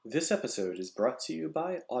This episode is brought to you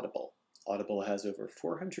by Audible. Audible has over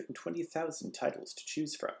 420,000 titles to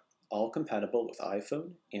choose from, all compatible with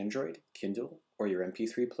iPhone, Android, Kindle, or your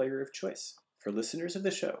MP3 player of choice. For listeners of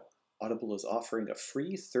the show, Audible is offering a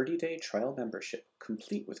free 30-day trial membership,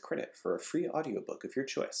 complete with credit for a free audiobook of your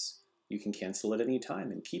choice. You can cancel at any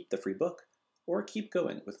time and keep the free book, or keep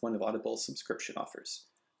going with one of Audible's subscription offers.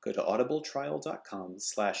 Go to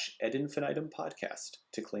audibletrial.com/edinfinitum-podcast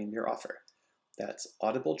to claim your offer. That's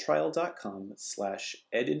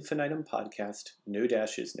audibletrial.com/edinfinitum-podcast, no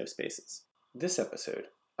dashes, no spaces. This episode,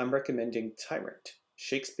 I'm recommending Tyrant,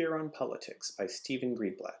 Shakespeare on Politics by Stephen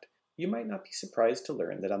Greenblatt. You might not be surprised to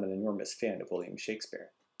learn that I'm an enormous fan of William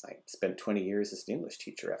Shakespeare. I spent 20 years as an English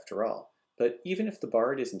teacher after all. But even if the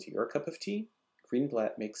bard isn't your cup of tea,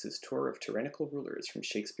 Greenblatt makes his tour of tyrannical rulers from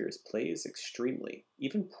Shakespeare's plays extremely,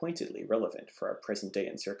 even pointedly relevant for our present day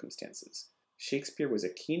and circumstances. Shakespeare was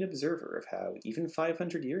a keen observer of how, even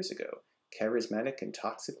 500 years ago, charismatic and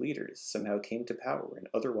toxic leaders somehow came to power in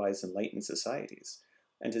otherwise enlightened societies,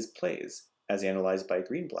 and his plays, as analyzed by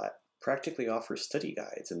Greenblatt, practically offer study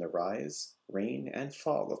guides in the rise, reign, and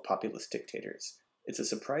fall of populist dictators. It's a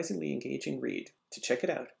surprisingly engaging read. To check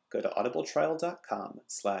it out, go to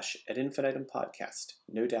audibletrial.com/edinfinitum-podcast,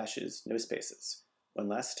 no dashes, no spaces. One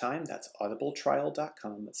last time, that's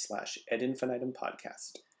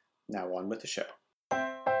audibletrial.com/edinfinitum-podcast. Now on with the show.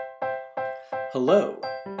 Hello,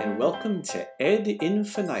 and welcome to Ed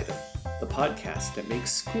Infinitum, the podcast that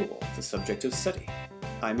makes school the subject of study.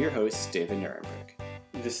 I'm your host, David Nuremberg.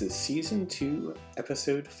 This is Season 2,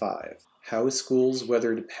 Episode 5, How Schools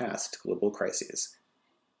Weathered Past Global Crises.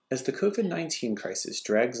 As the COVID-19 crisis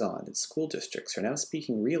drags on, and school districts are now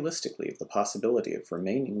speaking realistically of the possibility of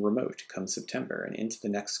remaining remote come September and into the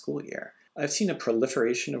next school year, I've seen a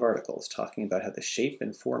proliferation of articles talking about how the shape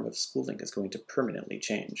and form of schooling is going to permanently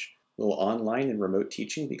change. Will online and remote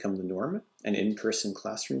teaching become the norm, and in-person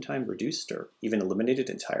classroom time reduced or even eliminated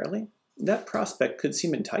entirely? That prospect could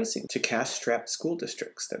seem enticing to cash-strapped school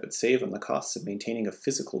districts that would save on the costs of maintaining a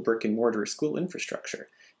physical brick-and-mortar school infrastructure,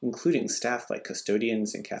 including staff like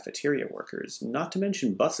custodians and cafeteria workers, not to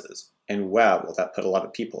mention buses. And wow, will that put a lot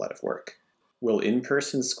of people out of work. Will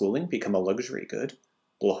in-person schooling become a luxury good?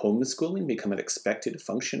 Will homeschooling become an expected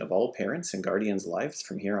function of all parents' and guardians' lives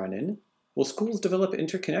from here on in? Will schools develop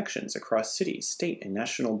interconnections across city, state, and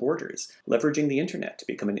national borders, leveraging the internet to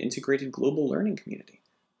become an integrated global learning community?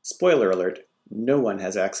 Spoiler alert, no one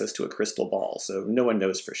has access to a crystal ball, so no one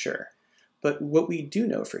knows for sure. But what we do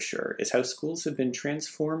know for sure is how schools have been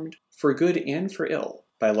transformed, for good and for ill,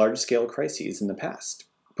 by large-scale crises in the past.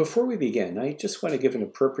 Before we begin, I just want to give an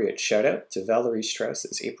appropriate shout-out to Valerie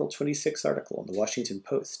Strauss's April 26 article in the Washington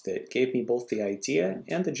Post that gave me both the idea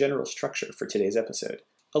and the general structure for today's episode.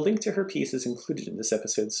 A link to her piece is included in this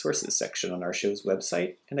episode's sources section on our show's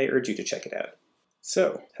website, and I urge you to check it out.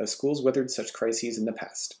 So, how schools weathered such crises in the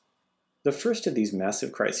past. The first of these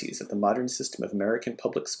massive crises that the modern system of American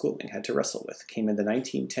public schooling had to wrestle with came in the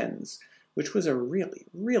 1910s, which was a really,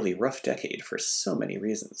 really rough decade for so many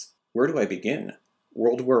reasons. Where do I begin?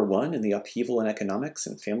 World War I and the upheaval in economics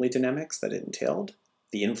and family dynamics that it entailed?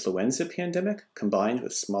 The influenza pandemic, combined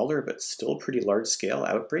with smaller but still pretty large-scale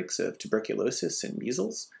outbreaks of tuberculosis and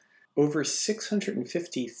measles? Over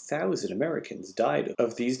 650,000 Americans died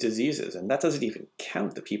of these diseases, and that doesn't even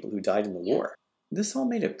count the people who died in the war. This all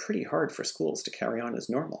made it pretty hard for schools to carry on as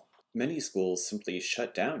normal. Many schools simply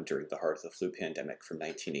shut down during the heart of the flu pandemic from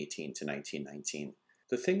 1918 to 1919.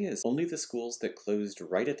 The thing is, only the schools that closed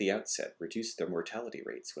right at the outset reduced their mortality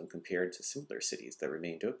rates when compared to similar cities that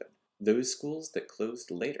remained open. Those schools that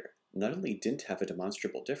closed later not only didn't have a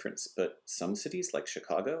demonstrable difference, but some cities like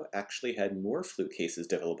Chicago actually had more flu cases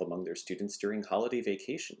develop among their students during holiday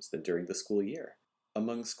vacations than during the school year.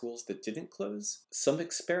 Among schools that didn't close, some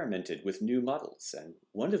experimented with new models, and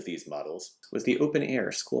one of these models was the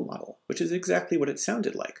open-air school model, which is exactly what it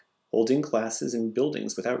sounded like, holding classes in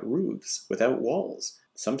buildings without roofs, without walls,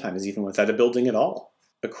 sometimes even without a building at all.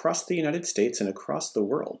 Across the United States and across the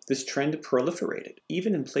world, this trend proliferated,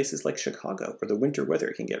 even in places like Chicago, where the winter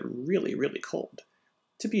weather can get really, really cold.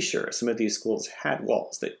 To be sure, some of these schools had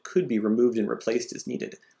walls that could be removed and replaced as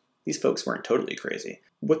needed. These folks weren't totally crazy.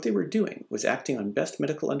 What they were doing was acting on best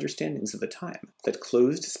medical understandings of the time, that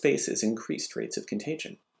closed spaces increased rates of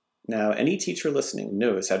contagion. Now, any teacher listening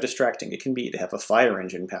knows how distracting it can be to have a fire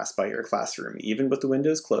engine pass by your classroom, even with the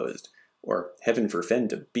windows closed, or, heaven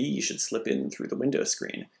forfend, a bee should slip in through the window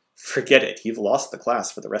screen. Forget it, you've lost the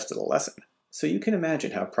class for the rest of the lesson. So you can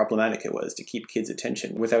imagine how problematic it was to keep kids'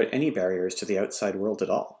 attention without any barriers to the outside world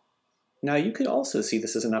at all. Now, you could also see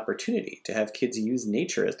this as an opportunity to have kids use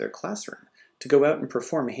nature as their classroom, to go out and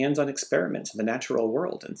perform hands-on experiments in the natural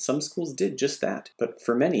world, and some schools did just that. But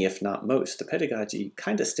for many, if not most, the pedagogy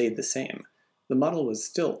kinda stayed the same. The model was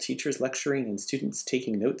still teachers lecturing and students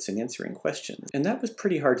taking notes and answering questions, and that was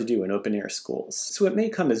pretty hard to do in open-air schools. So it may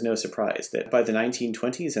come as no surprise that by the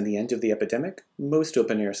 1920s and the end of the epidemic, most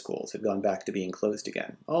open-air schools had gone back to being closed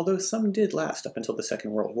again, although some did last up until the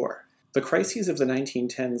Second World War. The crises of the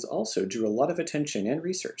 1910s also drew a lot of attention and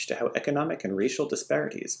research to how economic and racial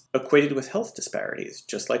disparities equated with health disparities,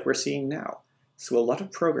 just like we're seeing now. So a lot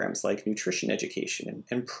of programs like nutrition education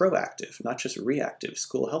and proactive, not just reactive,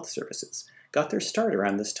 school health services got their start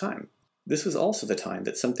around this time. This was also the time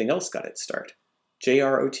that something else got its start.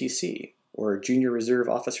 JROTC, or Junior Reserve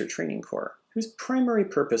Officer Training Corps, whose primary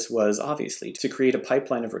purpose was, obviously, to create a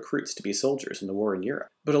pipeline of recruits to be soldiers in the war in Europe.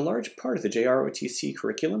 But a large part of the JROTC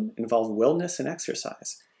curriculum involved wellness and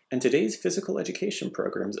exercise, and today's physical education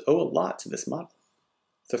programs owe a lot to this model.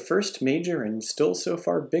 The first major and still so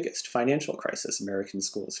far biggest financial crisis American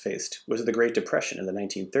schools faced was the Great Depression in the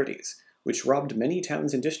 1930s, which robbed many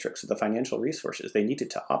towns and districts of the financial resources they needed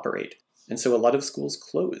to operate. And so a lot of schools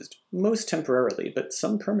closed, most temporarily, but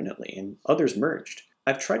some permanently, and others merged.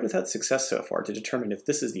 I've tried without success so far to determine if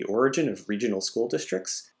this is the origin of regional school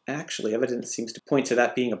districts. Actually, evidence seems to point to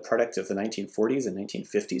that being a product of the 1940s and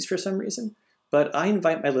 1950s for some reason, but I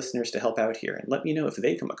invite my listeners to help out here and let me know if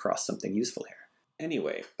they come across something useful here.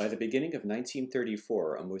 Anyway, by the beginning of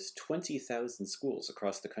 1934, almost 20,000 schools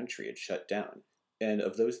across the country had shut down, and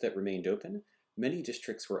of those that remained open, many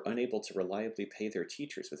districts were unable to reliably pay their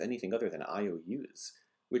teachers with anything other than IOUs,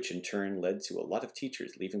 which in turn led to a lot of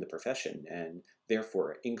teachers leaving the profession and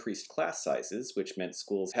therefore increased class sizes, which meant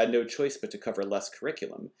schools had no choice but to cover less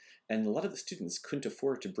curriculum, and a lot of the students couldn't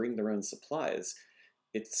afford to bring their own supplies.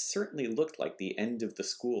 It certainly looked like the end of the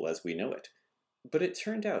school as we know it. But it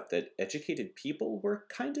turned out that educated people were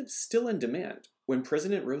kind of still in demand. When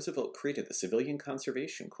President Roosevelt created the Civilian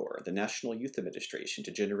Conservation Corps, the National Youth Administration,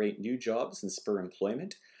 to generate new jobs and spur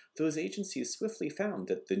employment, those agencies swiftly found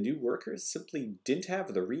that the new workers simply didn't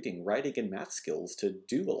have the reading, writing, and math skills to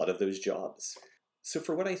do a lot of those jobs. So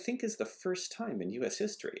for what I think is the first time in U.S.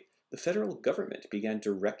 history, the federal government began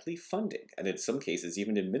directly funding, and in some cases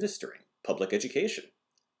even administering, public education.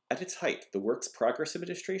 At its height, the Works Progress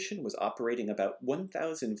Administration was operating about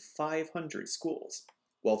 1,500 schools,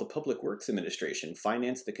 while the Public Works Administration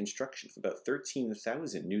financed the construction of about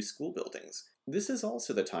 13,000 new school buildings. This is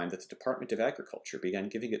also the time that the Department of Agriculture began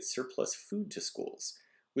giving its surplus food to schools,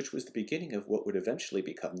 which was the beginning of what would eventually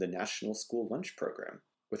become the National School Lunch Program.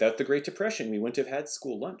 Without the Great Depression, we wouldn't have had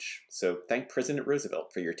school lunch, so thank President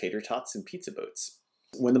Roosevelt for your tater tots and pizza boats.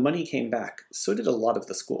 When the money came back, so did a lot of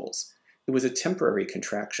the schools. It was a temporary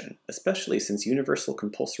contraction, especially since universal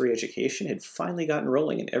compulsory education had finally gotten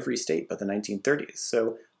rolling in every state by the 1930s,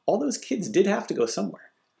 so all those kids did have to go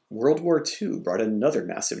somewhere. World War II brought another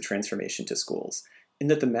massive transformation to schools, in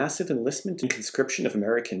that the massive enlistment and conscription of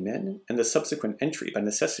American men and the subsequent entry by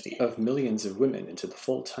necessity of millions of women into the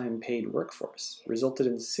full-time paid workforce resulted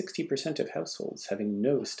in 60% of households having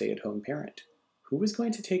no stay-at-home parent. Who was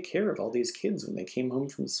going to take care of all these kids when they came home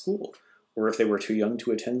from school? Or if they were too young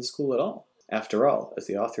to attend school at all? After all, as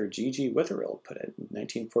the author G.G. Witherill put it in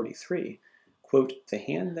 1943, quote, "The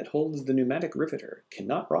hand that holds the pneumatic riveter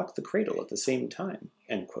cannot rock the cradle at the same time,"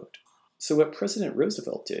 end quote. So what President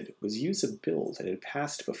Roosevelt did was use a bill that had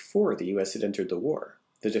passed before the U.S. had entered the war,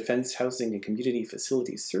 the Defense Housing and Community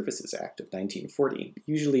Facilities Services Act of 1940,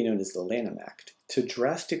 usually known as the Lanham Act, to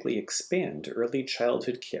drastically expand early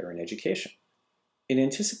childhood care and education. In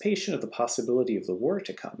anticipation of the possibility of the war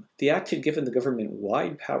to come, the act had given the government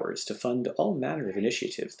wide powers to fund all manner of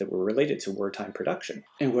initiatives that were related to wartime production.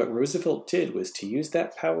 And what Roosevelt did was to use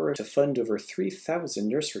that power to fund over 3,000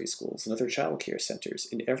 nursery schools and other child care centers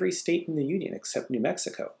in every state in the Union except New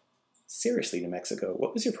Mexico. Seriously, New Mexico,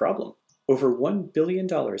 what was your problem? Over $1 billion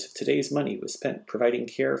of today's money was spent providing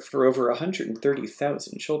care for over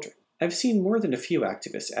 130,000 children. I've seen more than a few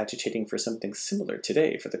activists agitating for something similar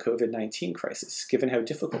today for the COVID-19 crisis, given how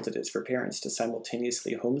difficult it is for parents to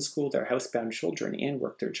simultaneously homeschool their housebound children and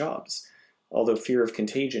work their jobs. Although fear of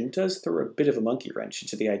contagion does throw a bit of a monkey wrench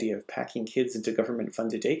into the idea of packing kids into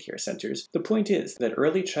government-funded daycare centers, the point is that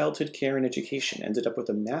early childhood care and education ended up with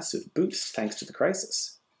a massive boost thanks to the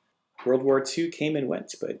crisis. World War II came and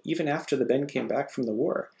went, but even after the men came back from the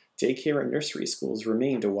war, daycare and nursery schools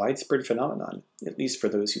remained a widespread phenomenon, at least for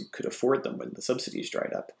those who could afford them when the subsidies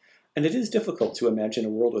dried up, and it is difficult to imagine a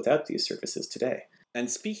world without these services today.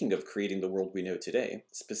 And speaking of creating the world we know today,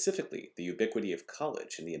 specifically the ubiquity of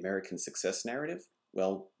college in the American success narrative,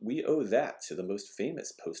 Well, we owe that to the most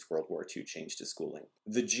famous post-World War II change to schooling,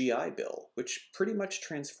 the GI Bill, which pretty much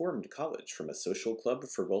transformed college from a social club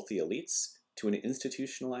for wealthy elites to an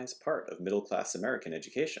institutionalized part of middle-class American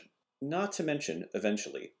education. Not to mention,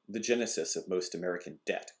 eventually, the genesis of most American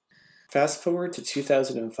debt. Fast forward to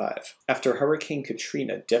 2005. After Hurricane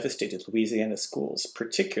Katrina devastated Louisiana schools,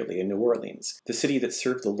 particularly in New Orleans, the city that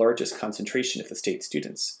served the largest concentration of the state's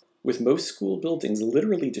students. With most school buildings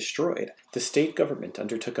literally destroyed, the state government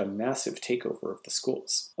undertook a massive takeover of the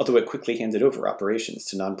schools, although it quickly handed over operations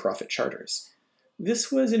to nonprofit charters.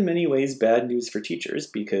 This was in many ways bad news for teachers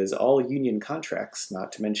because all union contracts,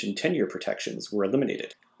 not to mention tenure protections, were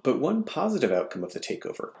eliminated. But one positive outcome of the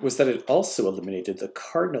takeover was that it also eliminated the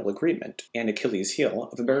cardinal agreement and Achilles heel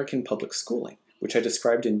of American public schooling, which I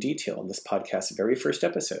described in detail in this podcast's very first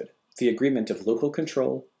episode. The agreement of local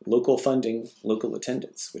control, local funding, local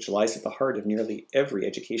attendance, which lies at the heart of nearly every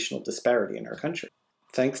educational disparity in our country.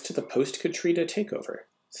 Thanks to the post-Katrina takeover,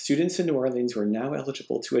 students in New Orleans were now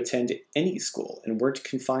eligible to attend any school and weren't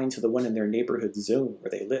confined to the one in their neighborhood zone where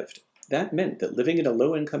they lived. That meant that living in a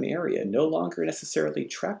low-income area no longer necessarily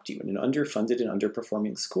trapped you in an underfunded and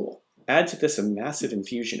underperforming school. Add to this a massive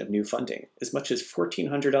infusion of new funding, as much as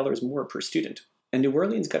 $1,400 more per student. And New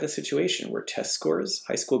Orleans got a situation where test scores,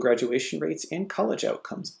 high school graduation rates, and college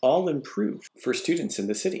outcomes all improved for students in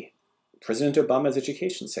the city. President Obama's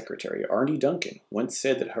education secretary, Arne Duncan, once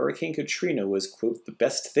said that Hurricane Katrina was, quote, the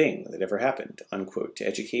best thing that ever happened, unquote, to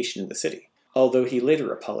education in the city. Although he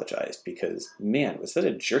later apologized because, man, was that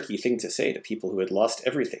a jerky thing to say to people who had lost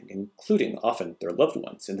everything, including often their loved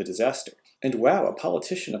ones, in the disaster. And wow, a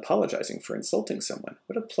politician apologizing for insulting someone.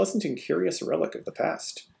 What a pleasant and curious relic of the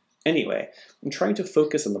past. Anyway, I'm trying to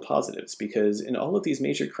focus on the positives because in all of these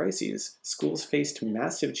major crises, schools faced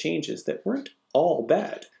massive changes that weren't all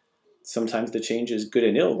bad. Sometimes the changes, good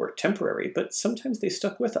and ill, were temporary, but sometimes they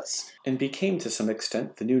stuck with us and became to some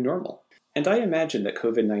extent the new normal. And I imagine that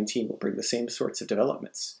COVID-19 will bring the same sorts of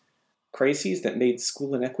developments. Crises that made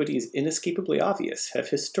school inequities inescapably obvious have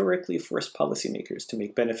historically forced policymakers to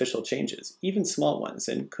make beneficial changes, even small ones,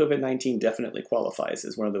 and COVID-19 definitely qualifies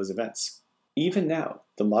as one of those events. Even now,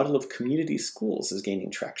 the model of community schools is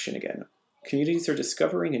gaining traction again. Communities are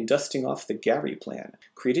discovering and dusting off the Gary Plan,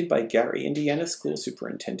 created by Gary, Indiana school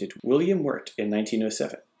superintendent William Wirt in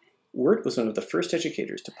 1907. Wirt was one of the first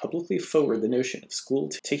educators to publicly forward the notion of school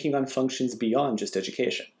taking on functions beyond just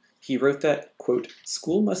education. He wrote that, quote,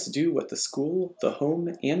 school must do what the school, the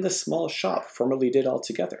home, and the small shop formerly did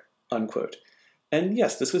altogether, unquote. And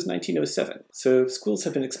yes, this was 1907, so schools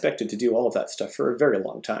have been expected to do all of that stuff for a very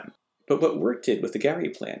long time. But what Wirt did with the Gary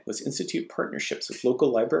Plan was institute partnerships with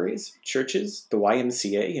local libraries, churches, the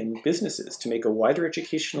YMCA, and businesses to make a wider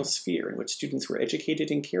educational sphere in which students were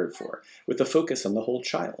educated and cared for, with a focus on the whole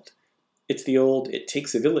child. It's the old, it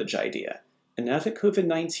takes a village idea. And now that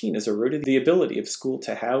COVID-19 has eroded the ability of school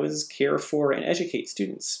to house, care for, and educate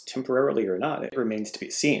students, temporarily or not, it remains to be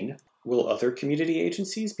seen. Will other community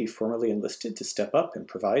agencies be formally enlisted to step up and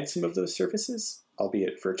provide some of those services,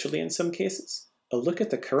 albeit virtually in some cases? A look at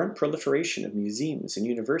the current proliferation of museums and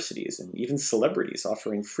universities and even celebrities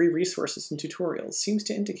offering free resources and tutorials seems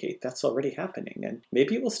to indicate that's already happening, and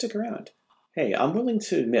maybe it will stick around. Hey, I'm willing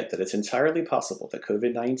to admit that it's entirely possible that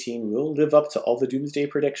COVID-19 will live up to all the doomsday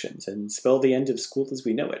predictions and spell the end of school as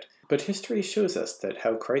we know it, but history shows us that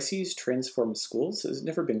how crises transform schools has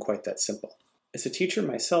never been quite that simple. As a teacher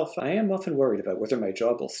myself, I am often worried about whether my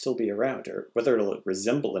job will still be around or whether it'll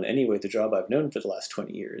resemble in any way the job I've known for the last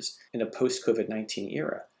 20 years in a post-COVID-19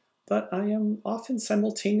 era. But I am often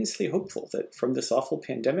simultaneously hopeful that from this awful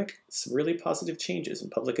pandemic, some really positive changes in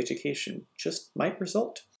public education just might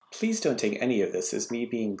result. Please don't take any of this as me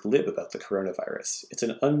being glib about the coronavirus. It's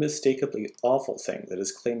an unmistakably awful thing that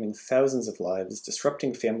is claiming thousands of lives,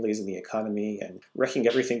 disrupting families and the economy, and wrecking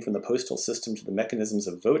everything from the postal system to the mechanisms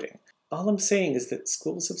of voting. All I'm saying is that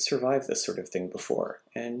schools have survived this sort of thing before,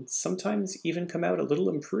 and sometimes even come out a little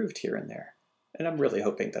improved here and there. And I'm really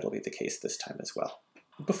hoping that'll be the case this time as well.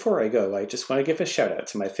 Before I go, I just want to give a shout out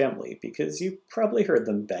to my family, because you probably heard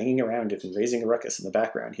them banging around it and raising a ruckus in the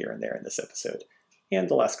background here and there in this episode. And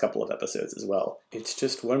the last couple of episodes as well. It's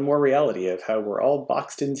just one more reality of how we're all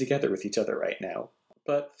boxed in together with each other right now.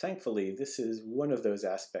 But thankfully, this is one of those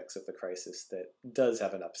aspects of the crisis that does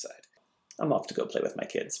have an upside. I'm off to go play with my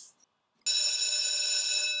kids.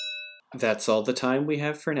 That's all the time we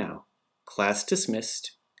have for now. Class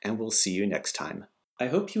dismissed, and we'll see you next time. I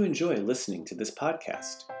hope you enjoy listening to this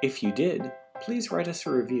podcast. If you did, please write us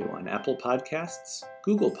a review on Apple Podcasts,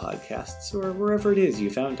 Google Podcasts, or wherever it is you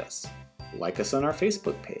found us. Like us on our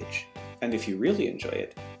Facebook page. And if you really enjoy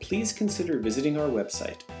it, please consider visiting our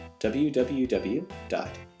website,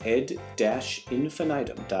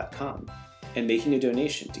 www.ed-infinitum.com and making a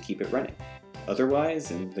donation to keep it running.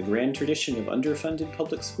 Otherwise, in the grand tradition of underfunded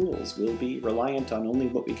public schools, we'll be reliant on only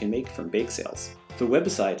what we can make from bake sales. The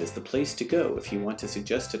website is the place to go if you want to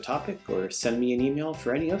suggest a topic or send me an email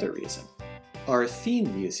for any other reason. Our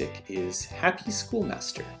theme music is Happy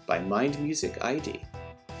Schoolmaster by Mind Music ID.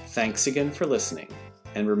 Thanks again for listening,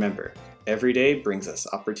 and remember, every day brings us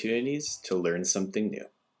opportunities to learn something new.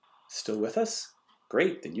 Still with us?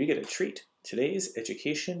 Great, then you get a treat. Today's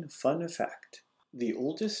education fun fact. The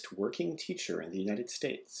oldest working teacher in the United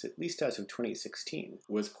States, at least as of 2016,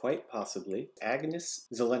 was quite possibly Agnes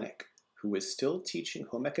Zelenik, who was still teaching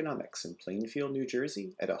home economics in Plainfield, New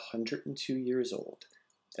Jersey at 102 years old.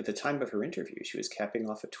 At the time of her interview, she was capping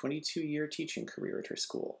off a 22-year teaching career at her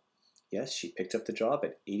school. Yes, she picked up the job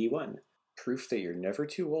at 81. Proof that you're never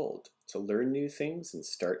too old to learn new things and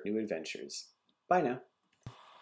start new adventures. Bye now.